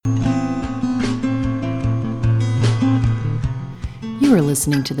You are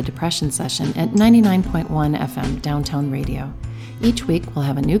listening to the Depression Session at 99.1 FM Downtown Radio. Each week, we'll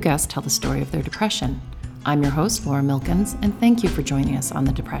have a new guest tell the story of their depression. I'm your host, Laura Milkins, and thank you for joining us on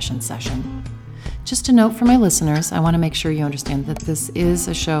the Depression Session. Just a note for my listeners, I want to make sure you understand that this is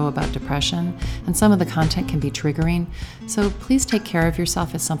a show about depression, and some of the content can be triggering, so please take care of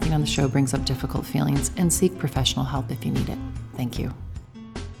yourself if something on the show brings up difficult feelings, and seek professional help if you need it. Thank you.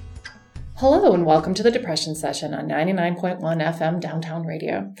 Hello, and welcome to the Depression Session on 99.1 FM Downtown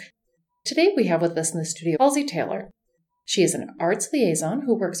Radio. Today we have with us in the studio Halsy Taylor. She is an arts liaison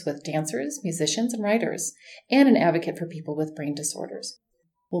who works with dancers, musicians, and writers, and an advocate for people with brain disorders.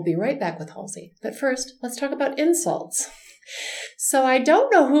 We'll be right back with Halsy, but first, let's talk about insults. So I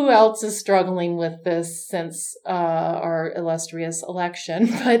don't know who else is struggling with this since our illustrious election,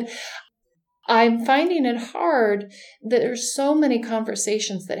 but I'm finding it hard that there's so many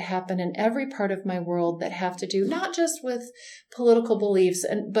conversations that happen in every part of my world that have to do not just with political beliefs,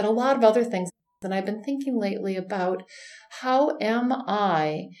 but a lot of other things. And I've been thinking lately about how am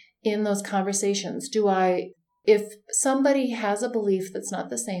I in those conversations? If somebody has a belief that's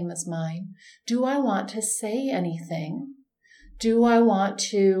not the same as mine, do I want to say anything? Do I want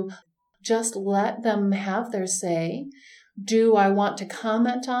to just let them have their say? Do I want to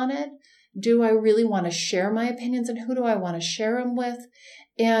comment on it? Do I really want to share my opinions, and who do I want to share them with?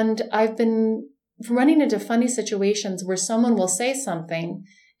 And I've been running into funny situations where someone will say something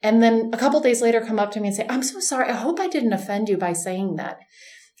and then a couple days later come up to me and say, I'm so sorry. I hope I didn't offend you by saying that.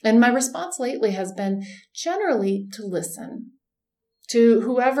 And my response lately has been generally to listen to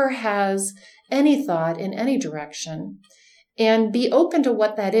whoever has any thought in any direction and be open to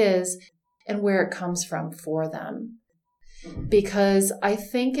what that is and where it comes from for them. Because I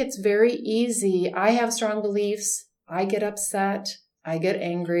think it's very easy. I have strong beliefs. I get upset. I get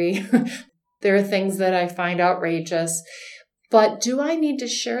angry. There are things that I find outrageous. But do I need to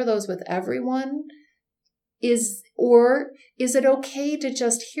share those with everyone? Or is it okay to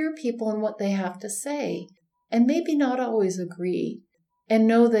just hear people and what they have to say and maybe not always agree and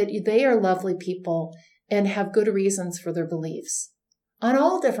know that they are lovely people and have good reasons for their beliefs on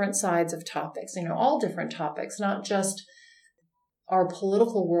all different sides of topics, all different topics, not just our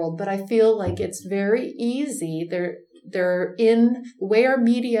political world, but I feel like it's very easy. They're in the way our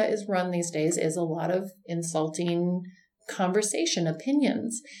media is run these days is a lot of insulting conversation,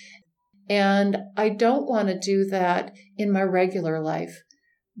 opinions. And I don't want to do that in my regular life,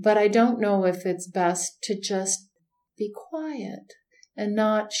 but I don't know if it's best to just be quiet and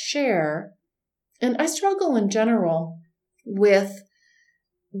not share. And I struggle in general with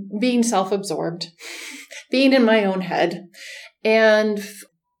being self-absorbed, being in my own head, and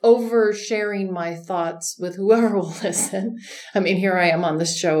oversharing my thoughts with whoever will listen. I mean, here I am on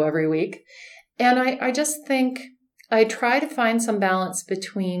this show every week. And I just think I try to find some balance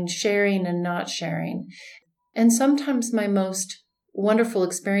between sharing and not sharing. And sometimes my most wonderful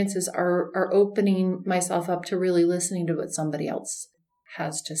experiences are opening myself up to really listening to what somebody else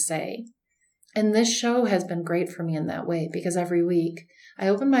has to say. And this show has been great for me in that way, because every week I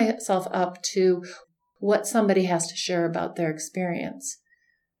open myself up to what somebody has to share about their experience.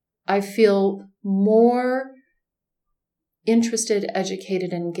 I feel more interested,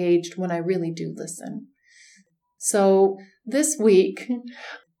 educated, and engaged when I really do listen. So this week,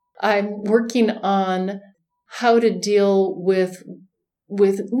 I'm working on how to deal with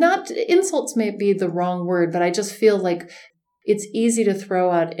not insults may be the wrong word, but I just feel like it's easy to throw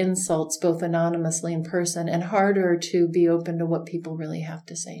out insults both anonymously in person and harder to be open to what people really have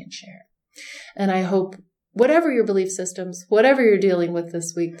to say and share. And I hope whatever your belief systems, whatever you're dealing with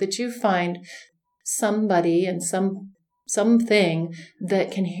this week, that you find somebody and something that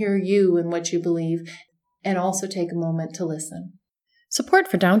can hear you and what you believe and also take a moment to listen. Support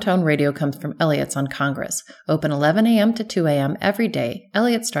for Downtown Radio comes from Elliott's on Congress. Open 11 a.m. to 2 a.m. every day,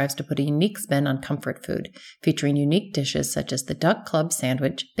 Elliott strives to put a unique spin on comfort food, featuring unique dishes such as the Duck Club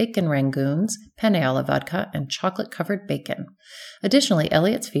Sandwich, Bacon Rangoons, Penne alla Vodka, and chocolate-covered bacon. Additionally,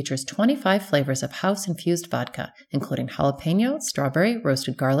 Elliott's features 25 flavors of house-infused vodka, including jalapeno, strawberry,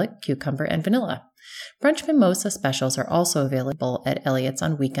 roasted garlic, cucumber, and vanilla. Brunch mimosa specials are also available at Elliott's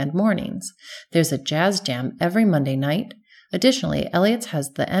on weekend mornings. There's a jazz jam every Monday night. Additionally, Elliott's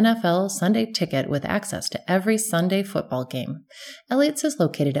has the NFL Sunday ticket with access to every Sunday football game. Elliott's is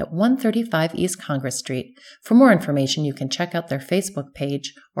located at 135 East Congress Street. For more information, you can check out their Facebook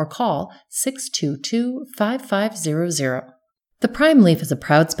page or call 622-5500. The Prime Leaf is a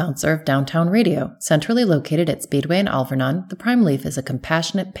proud sponsor of Downtown Radio. Centrally located at Speedway in Alvernon, the Prime Leaf is a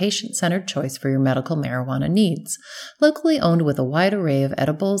compassionate, patient-centered choice for your medical marijuana needs. Locally owned with a wide array of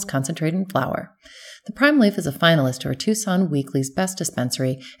edibles, concentrate, and flower. The Prime Leaf is a finalist to our Tucson Weekly's Best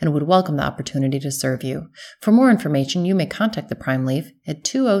Dispensary and would welcome the opportunity to serve you. For more information, you may contact the Prime Leaf at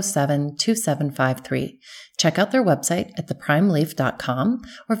 207-2753. Check out their website at theprimeleaf.com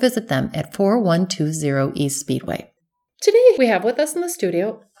or visit them at 4120 East Speedway. Today, we have with us in the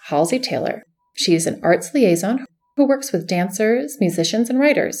studio Halsy Taylor. She is an arts liaison who works with dancers, musicians, and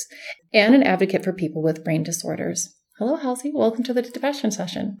writers, and an advocate for people with brain disorders. Hello, Halsy. Welcome to the Depression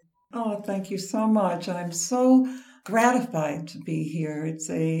Session. Oh, thank you so much. I'm so gratified to be here. It's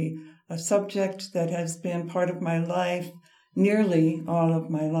a subject that has been part of my life, nearly all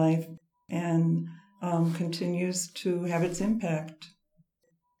of my life, and continues to have its impact.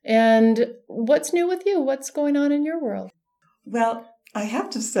 And what's new with you? What's going on in your world? Well, I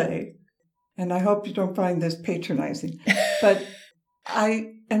have to say, and I hope you don't find this patronizing, but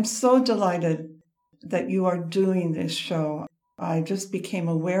I am so delighted that you are doing this show. I just became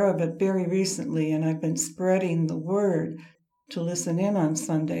aware of it very recently, and I've been spreading the word to listen in on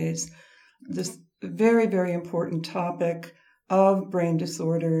Sundays. This very, very important topic of brain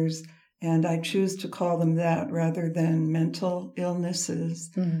disorders, and I choose to call them that rather than mental illnesses.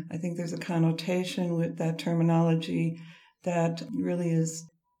 Mm-hmm. I think there's a connotation with that terminology that really is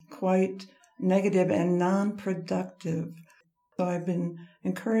quite negative and non-productive. So I've been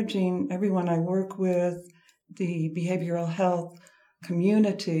encouraging everyone I work with, the behavioral health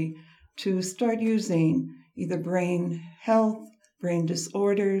community, to start using either brain health, brain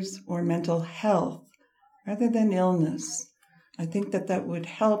disorders, or mental health rather than illness. I think that would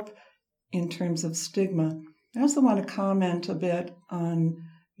help in terms of stigma. I also want to comment a bit on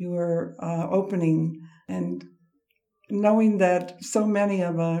your opening, and knowing that so many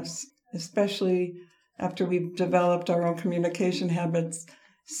of us, especially after we've developed our own communication habits,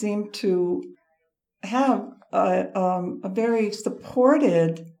 seem to have a very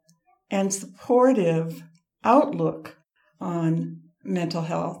supported and supportive outlook on mental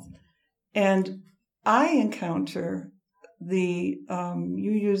health. And I encounter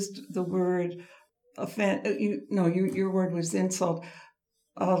you used the word your word was insult.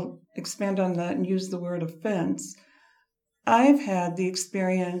 I'll expand on that and use the word offense. I've had the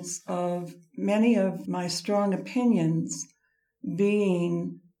experience of many of my strong opinions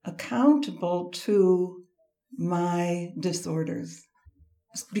being accountable to my disorders,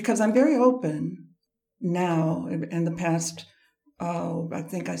 because I'm very open now. In the past,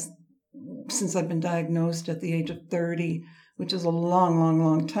 since I've been diagnosed at the age of 30, which is a long, long,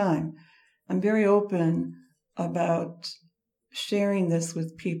 long time, I'm very open about sharing this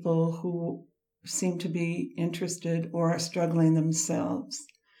with people who seem to be interested or are struggling themselves.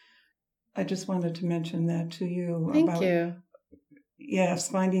 I just wanted to mention that to you. Thank you. Yes,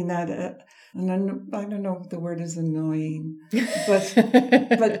 finding that, and I don't know if the word is annoying, but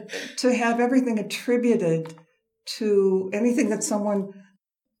to have everything attributed to anything that someone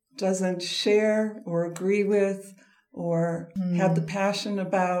doesn't share or agree with or have the passion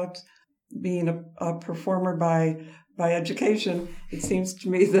about, being a performer by education, it seems to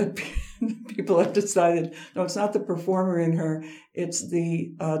me that people have decided, no, it's not the performer in her, it's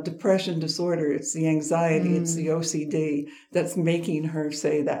the depression disorder, it's the anxiety, it's the OCD that's making her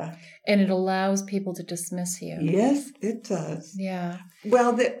say that. And it allows people to dismiss you. Yes, it does. Yeah.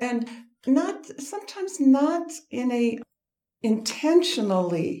 Well, and sometimes not in a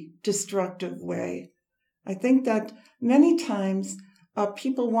intentionally destructive way. I think that many times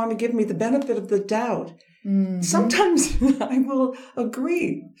people want to give me the benefit of the doubt. Mm-hmm. Sometimes I will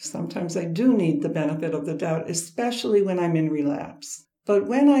agree. Sometimes I do need the benefit of the doubt, especially when I'm in relapse. But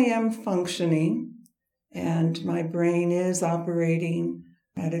when I am functioning and my brain is operating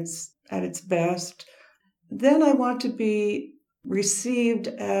at its best, then I want to be received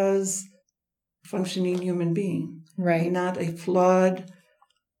as a functioning human being. Right. And not a flawed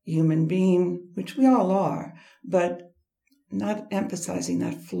human being, which we all are, but not emphasizing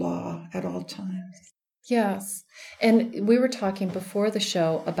that flaw at all times. Yes. And we were talking before the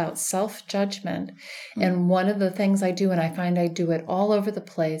show about self-judgment. Mm-hmm. And one of the things I do, and I find I do it all over the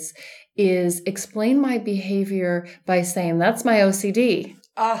place, is explain my behavior by saying, that's my OCD.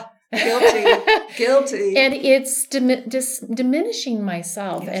 Guilty. And it's diminishing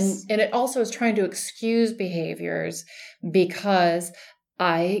myself. Yes. And it also is trying to excuse behaviors because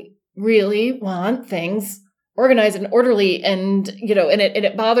I really want things organized and orderly, and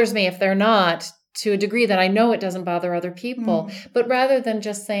it bothers me if they're not, to a degree that I know it doesn't bother other people. But rather than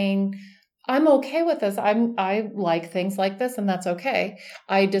just saying, I'm okay with this. I like things like this, and that's okay.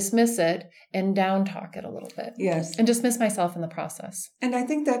 I dismiss it and down talk it a little bit. Yes. And dismiss myself in the process. And I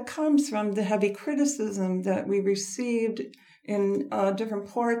think that comes from the heavy criticism that we received in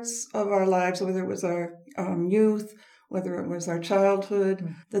different parts of our lives, whether it was our youth, whether it was our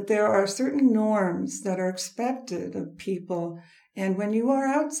childhood, that there are certain norms that are expected of people. And when you are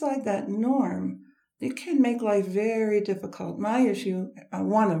outside that norm, it can make life very difficult. My issue,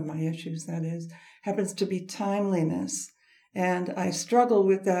 one of my issues, that is, happens to be timeliness. And I struggle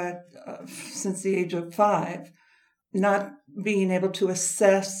with that since the age of 5, not being able to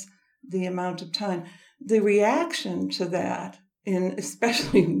assess the amount of time. The reaction to that,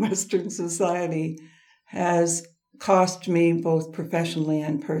 especially in Western society, has cost me both professionally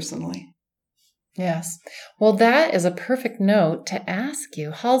and personally. Yes. Well, that is a perfect note to ask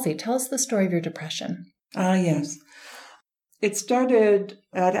you. Halsy, tell us the story of your depression. Yes. It started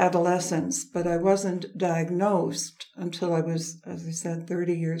at adolescence, but I wasn't diagnosed until I was, as I said,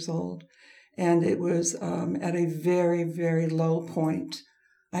 30 years old. And it was at a very, very low point.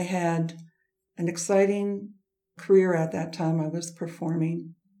 I had an exciting career at that time. I was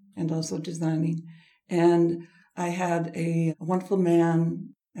performing and also designing. And I had a wonderful man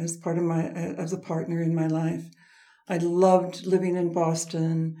as a partner in my life. I loved living in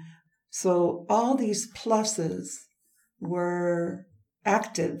Boston. So all these pluses were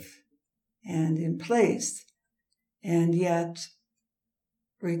active and in place. And yet,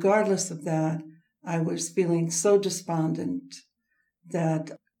 regardless of that, I was feeling so despondent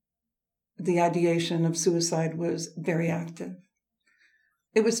that the ideation of suicide was very active.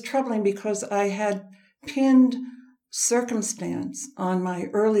 It was troubling because I had pinned circumstance on my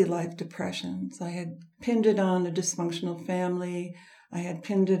early life depressions. I had pinned it on a dysfunctional family. I had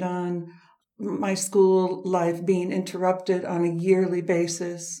pinned it on my school life being interrupted on a yearly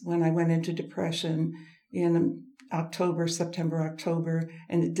basis when I went into depression in September, October,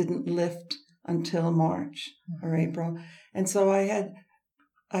 and it didn't lift until March or April. And so I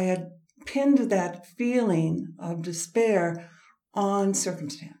had pinned that feeling of despair on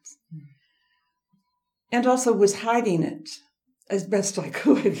circumstance. And also was hiding it as best I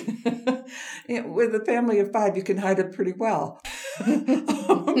could. With a family of 5, you can hide it pretty well.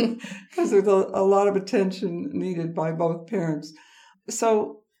 Because there's a lot of attention needed by both parents.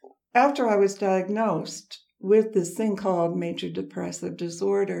 So after I was diagnosed with this thing called major depressive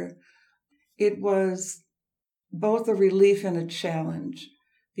disorder, it was both a relief and a challenge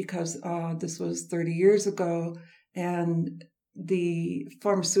because this was 30 years ago, and the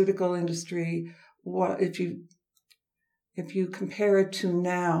pharmaceutical industry, if you compare it to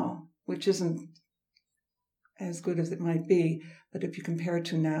now, which isn't as good as it might be, but if you compare it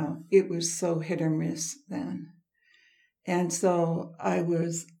to now, it was so hit or miss then. And so I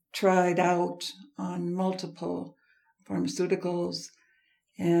was tried out on multiple pharmaceuticals,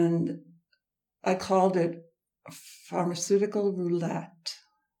 and I called it pharmaceutical roulette.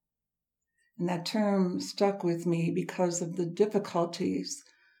 And that term stuck with me because of the difficulties.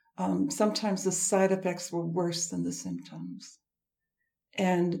 Sometimes the side effects were worse than the symptoms.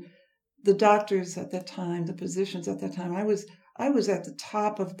 And the doctors at that time, the physicians at that time, I was at the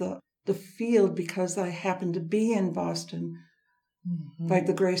top of the field because I happened to be in Boston by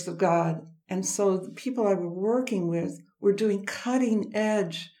the grace of God. And so the people I was working with were doing cutting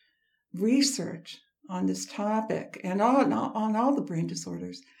edge research on this topic and on all the brain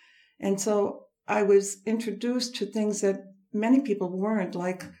disorders. And so I was introduced to things that many people weren't,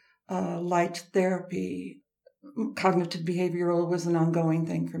 like light therapy. Cognitive behavioral was an ongoing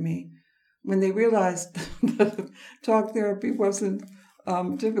thing for me. When they realized that talk therapy wasn't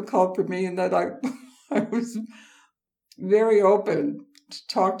difficult for me and that I was very open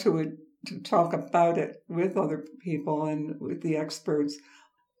to talk about it with other people and with the experts.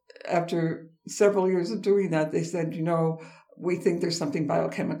 After several years of doing that, they said, we think there's something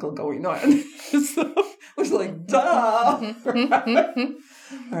biochemical going on. So I was like, duh!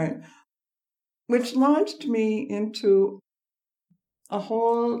 All right. Which launched me into a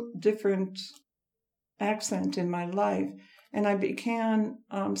whole different accent in my life. And I began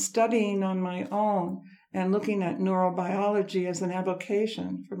studying on my own and looking at neurobiology as an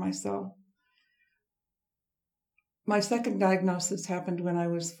avocation for myself. My second diagnosis happened when I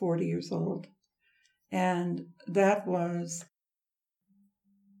was 40 years old. And that was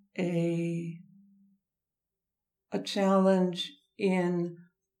a challenge in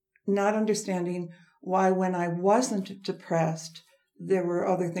not understanding why when I wasn't depressed, there were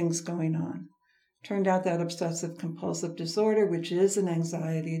other things going on. Turned out that obsessive compulsive disorder, which is an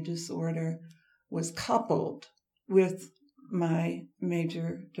anxiety disorder, was coupled with my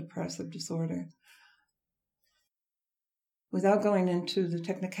major depressive disorder. Without going into the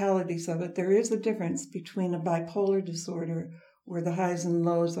technicalities of it, there is a difference between a bipolar disorder where the highs and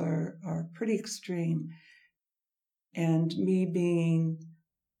lows are pretty extreme, and me being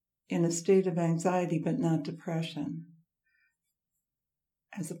in a state of anxiety but not depression,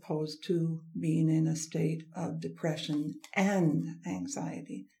 as opposed to being in a state of depression and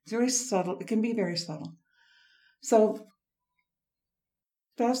anxiety. It's very subtle. It can be very subtle. So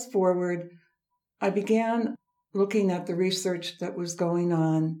fast forward, I began looking at the research that was going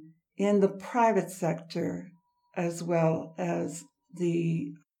on in the private sector as well as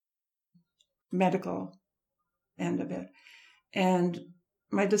the medical end of it. And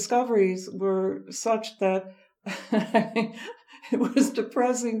my discoveries were such that it was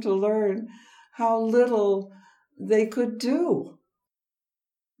depressing to learn how little they could do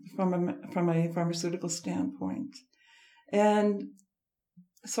from a pharmaceutical standpoint. And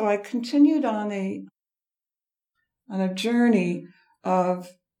so I continued on a journey of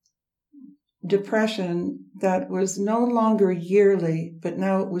depression that was no longer yearly, but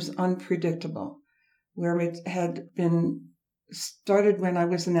now it was unpredictable, where it had been started when I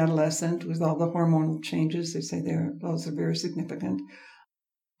was an adolescent with all the hormonal changes. They say those are very significant.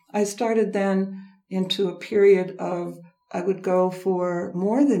 I started then into a period of, I would go for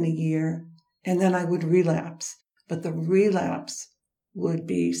more than a year, and then I would relapse. But the relapse would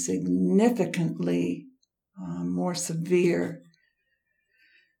be significantly more severe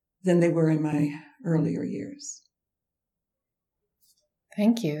than they were in my earlier years.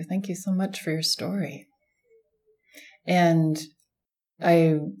 Thank you. Thank you so much for your story. And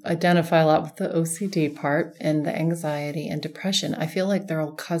I identify a lot with the OCD part and the anxiety and depression. I feel like they're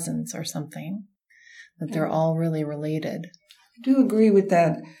all cousins or something, that they're all really related. I do agree with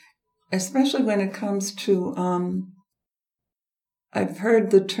that, especially when it comes to, I've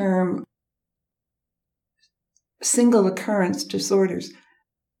heard the term single occurrence disorders.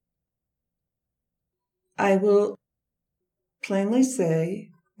 I will plainly say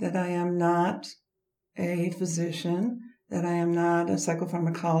that I am not a physician, that I am not a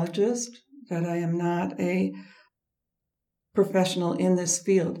psychopharmacologist, that I am not a professional in this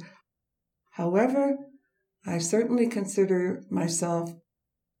field. However, I certainly consider myself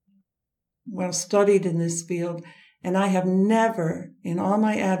well studied in this field, and I have never, in all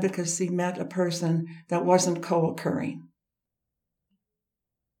my advocacy, met a person that wasn't co-occurring,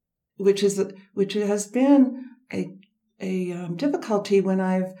 which has been a difficulty when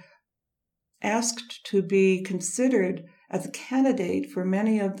I've asked to be considered as a candidate for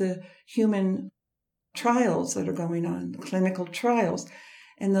many of the human trials that are going on, the clinical trials.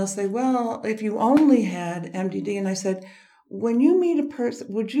 And they'll say, well, if you only had MDD, and I said, when you meet a person,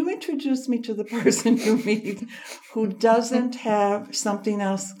 would you introduce me to the person you meet who doesn't have something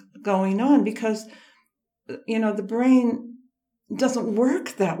else going on? Because, the brain doesn't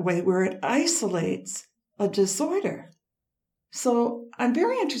work that way where it isolates a disorder. So I'm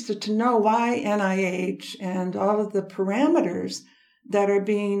very interested to know why NIH and all of the parameters that are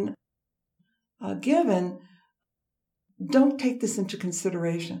being given don't take this into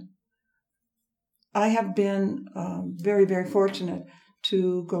consideration. I have been very, very fortunate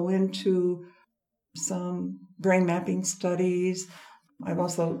to go into some brain mapping studies. I've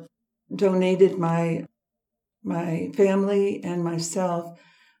also donated my family and myself.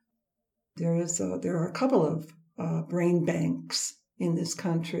 There are a couple of brain banks in this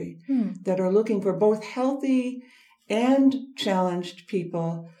country that are looking for both healthy and challenged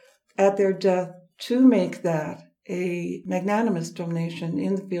people at their death to make that a magnanimous donation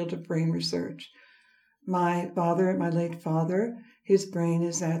in the field of brain research. My late father, his brain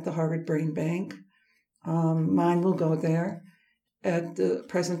is at the Harvard Brain Bank. Mine will go there. At the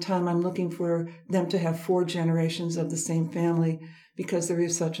present time, I'm looking for them to have 4 generations of the same family because there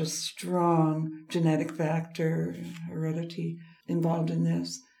is such a strong genetic factor, heredity involved in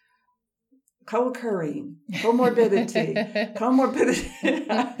this. Co-occurring, comorbidity.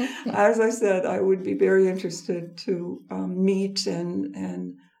 As I said, I would be very interested to meet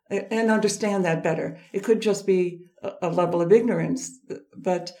and understand that better. It could just be a level of ignorance,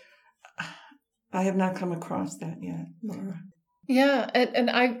 but I have not come across that yet, Laura. Yeah, and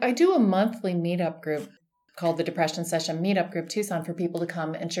I do a monthly meetup group called the Depression Session Meetup Group Tucson for people to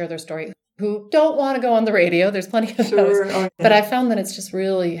come and share their story who don't want to go on the radio. There's plenty of those. Oh, yeah. But I found that it's just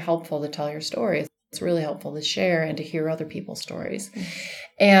really helpful to tell your story. It's really helpful to share and to hear other people's stories. Mm-hmm.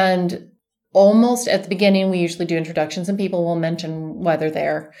 And almost at the beginning, we usually do introductions and people will mention whether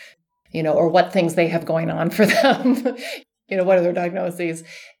they're, or what things they have going on for them, what are their diagnoses.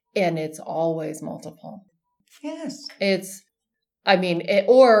 And it's always multiple. Yes.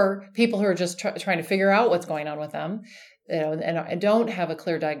 Or people who are just trying to figure out what's going on with them, and don't have a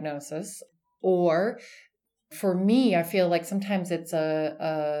clear diagnosis. Or for me, I feel like sometimes it's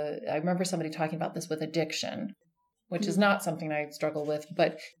I remember somebody talking about this with addiction, which is not something I struggle with,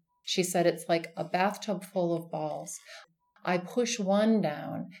 but she said it's like a bathtub full of balls. I push one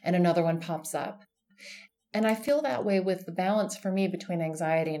down and another one pops up. And I feel that way with the balance for me between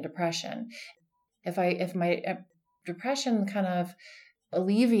anxiety and depression. If my depression kind of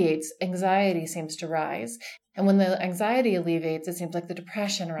alleviates, anxiety seems to rise. And when the anxiety alleviates, it seems like the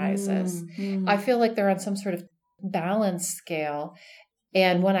depression rises. I feel like they're on some sort of balance scale.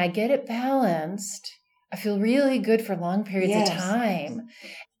 And when I get it balanced, I feel really good for long periods of time.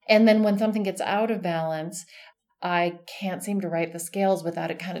 And then when something gets out of balance, I can't seem to right the scales without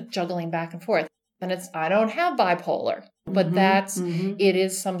it kind of juggling back and forth. And I don't have bipolar, but it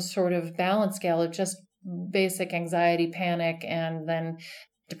is some sort of balance scale of just basic anxiety, panic, and then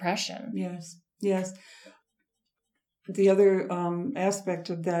depression. Yes, yes. The other aspect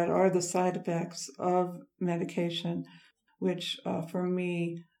of that are the side effects of medication, which for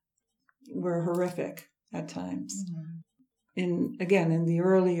me were horrific at times. In the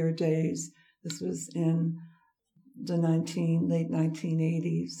earlier days, this was in the late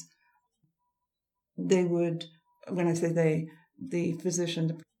 1980s, they would, when I say they, the physician,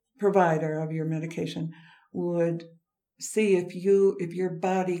 the provider of your medication, would see if your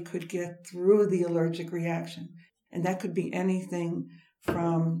body could get through the allergic reaction. And that could be anything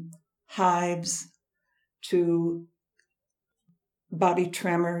from hives to body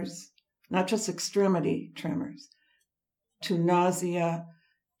tremors, not just extremity tremors, to nausea,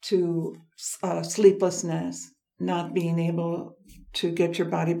 to sleeplessness, not being able to get your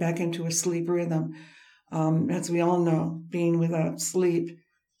body back into a sleep rhythm. As we all know, being without sleep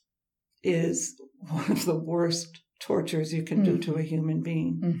is one of the worst tortures you can do to a human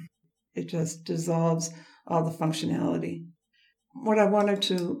being. It just dissolves all the functionality. What I wanted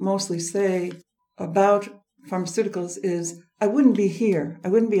to mostly say about pharmaceuticals is I wouldn't be here. I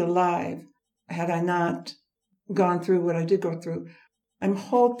wouldn't be alive had I not gone through what I did go through. I'm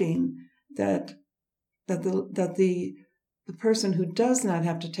hoping that the person who does not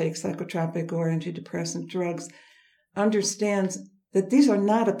have to take psychotropic or antidepressant drugs understands that these are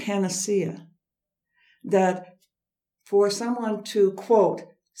not a panacea. That for someone to, quote,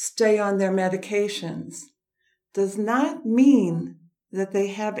 stay on their medications does not mean that they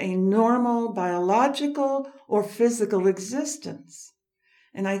have a normal biological or physical existence.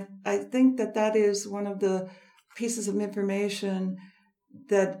 And I think that is one of the pieces of information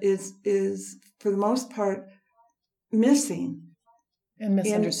that is for the most part missing and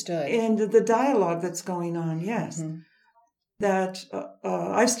misunderstood in the dialogue that's going on. Yes, that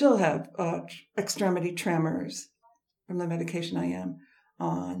I still have extremity tremors from the medication I am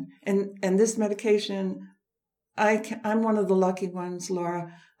on, and this medication, I'm one of the lucky ones,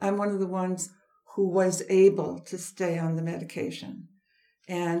 Laura. I'm one of the ones who was able to stay on the medication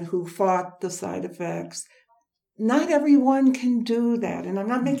and who fought the side effects. Not everyone can do that. And I'm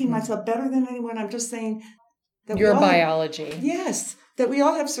not making myself better than anyone. I'm just saying that your biology. Yes, that we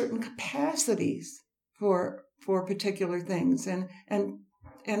all have certain capacities for particular things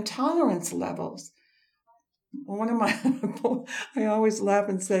and tolerance levels. One of my, I always laugh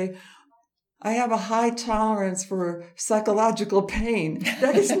and say, I have a high tolerance for psychological pain.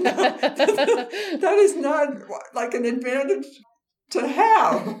 That is not like an advantage to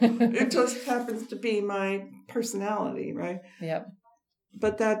have. It just happens to be my personality, right? Yep.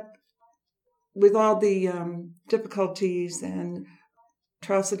 But that, with all the difficulties and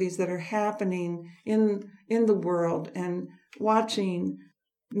atrocities that are happening in the world, and watching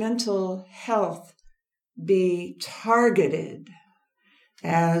mental health be targeted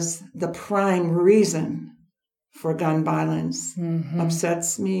as the prime reason for gun violence,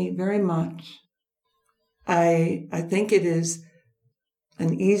 upsets me very much. I think it is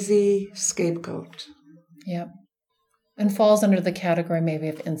an easy scapegoat. Yep. And falls under the category maybe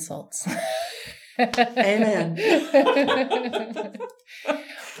of insults. Amen.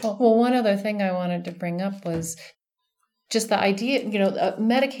 Well, one other thing I wanted to bring up was just the idea,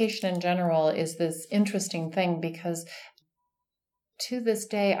 medication in general is this interesting thing, because to this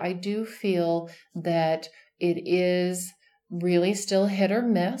day, I do feel that it is really still hit or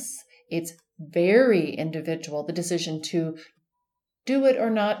miss. It's very individual, the decision to do it or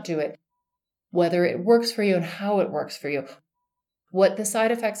not do it, whether it works for you and how it works for you. What the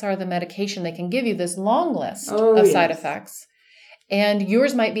side effects are of the medication, they can give you this long list of side effects. And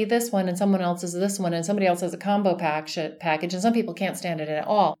yours might be this one, and someone else is this one, and somebody else has a combo package, and some people can't stand it at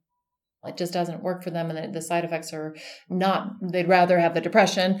all. it just doesn't work for them, and the side effects are not, they'd rather have the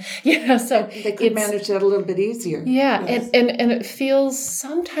depression, so they could manage that a little bit easier. Yeah. Yes. And it feels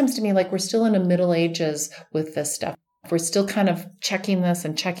sometimes to me like we're still in the Middle Ages with this stuff. We're still kind of checking this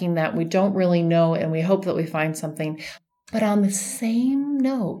and checking that. We don't really know, and we hope that we find something. But on the same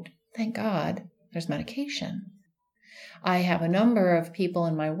note, thank God, there's medication. I have a number of people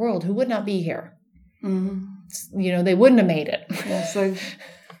in my world who would not be here. Mm-hmm. They wouldn't have made it.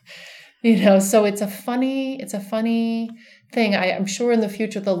 Yes, so it's a funny thing. I'm sure in the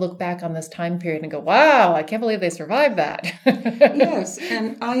future they'll look back on this time period and go, wow, I can't believe they survived that. Yes,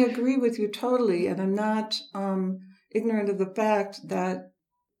 and I agree with you totally. And I'm not ignorant of the fact that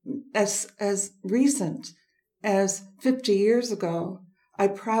as recent as 50 years ago, I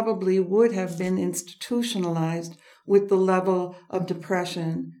probably would have been institutionalized with the level of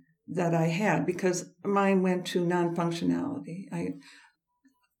depression that I had, because mine went to non-functionality.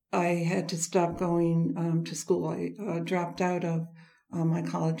 I had to stop going to school. I dropped out of my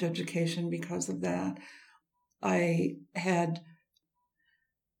college education because of that.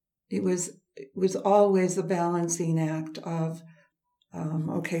 It was always a balancing act of,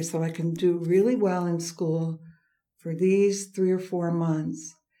 okay, so I can do really well in school for these 3 or 4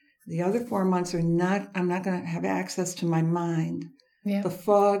 months. The other 4 months I'm not going to have access to my mind. Yeah. The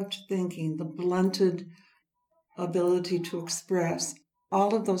fogged thinking, the blunted ability to express,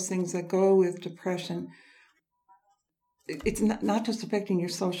 all of those things that go with depression. It's not just affecting your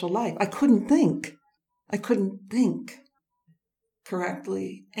social life. I couldn't think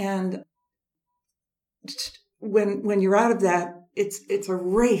correctly. And when you're out of that, it's a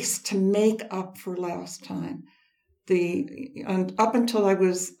race to make up for lost time. And up until I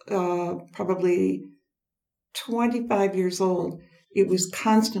was probably 25 years old, it was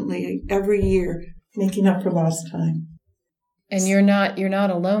constantly every year making up for lost time. And you're not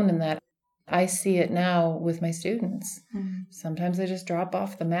alone in that. I see it now with my students. Mm-hmm. Sometimes they just drop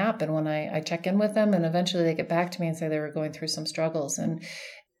off the map, and when I check in with them, and eventually they get back to me and say they were going through some struggles, and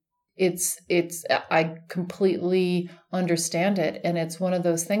it's I completely understand it, and it's one of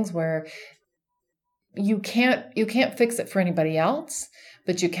those things where you can't fix it for anybody else,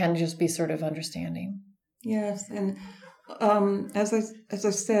 but you can just be sort of understanding. Yes, and as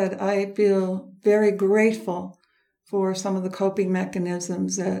I said, I feel very grateful for some of the coping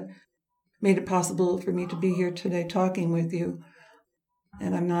mechanisms that made it possible for me to be here today talking with you.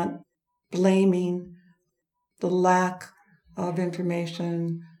 And I'm not blaming the lack of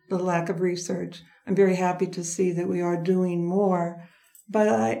information, the lack of research. I'm very happy to see that we are doing more.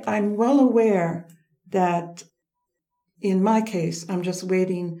 But I'm well aware that in my case, I'm just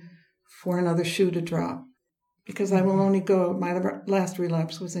waiting for another shoe to drop. Because I will only go, my last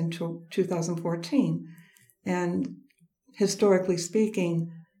relapse was in 2014. And historically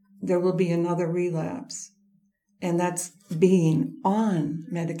speaking, there will be another relapse. And that's being on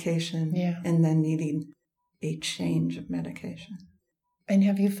medication and then needing a change of medication. And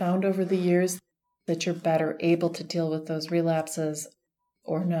have you found over the years that you're better able to deal with those relapses,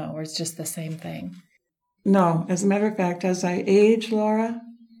 or no, or it's just the same thing? No. As a matter of fact, as I age, Laura,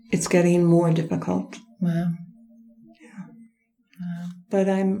 it's getting more difficult. Wow. Yeah. Wow. But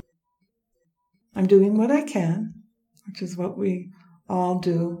I'm doing what I can, which is what we all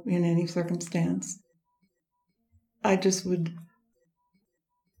do in any circumstance. I just would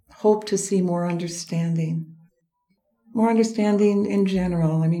hope to see more understanding in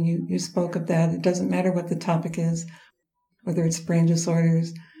general. I mean, you spoke of that. It doesn't matter what the topic is, whether it's brain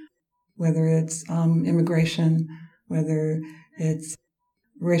disorders, whether it's immigration, whether it's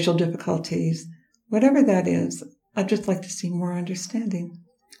racial difficulties, whatever that is. I'd just like to see more understanding.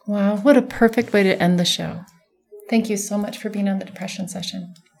 Wow, what a perfect way to end the show. Thank you so much for being on the Depression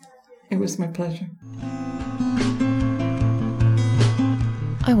Session. It was my pleasure.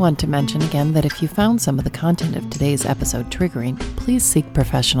 I want to mention again that if you found some of the content of today's episode triggering, please seek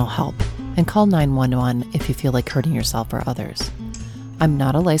professional help and call 911 if you feel like hurting yourself or others. I'm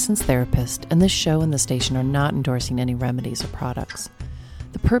not a licensed therapist, and this show and the station are not endorsing any remedies or products.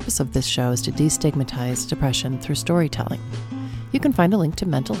 The purpose of this show is to destigmatize depression through storytelling. You can find a link to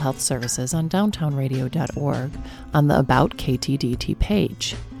mental health services on downtownradio.org on the About KTDT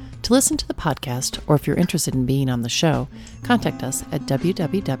page. To listen to the podcast, or if you're interested in being on the show, contact us at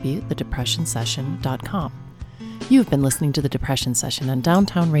www.thedepressionsession.com. You've been listening to The Depression Session on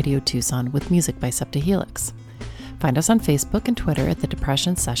Downtown Radio Tucson with music by Septahelix. Find us on Facebook and Twitter at The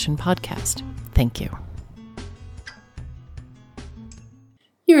Depression Session Podcast. Thank you.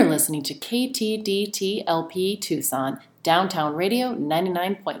 You're listening to KTDT LP Tucson, Downtown Radio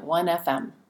 99.1 FM.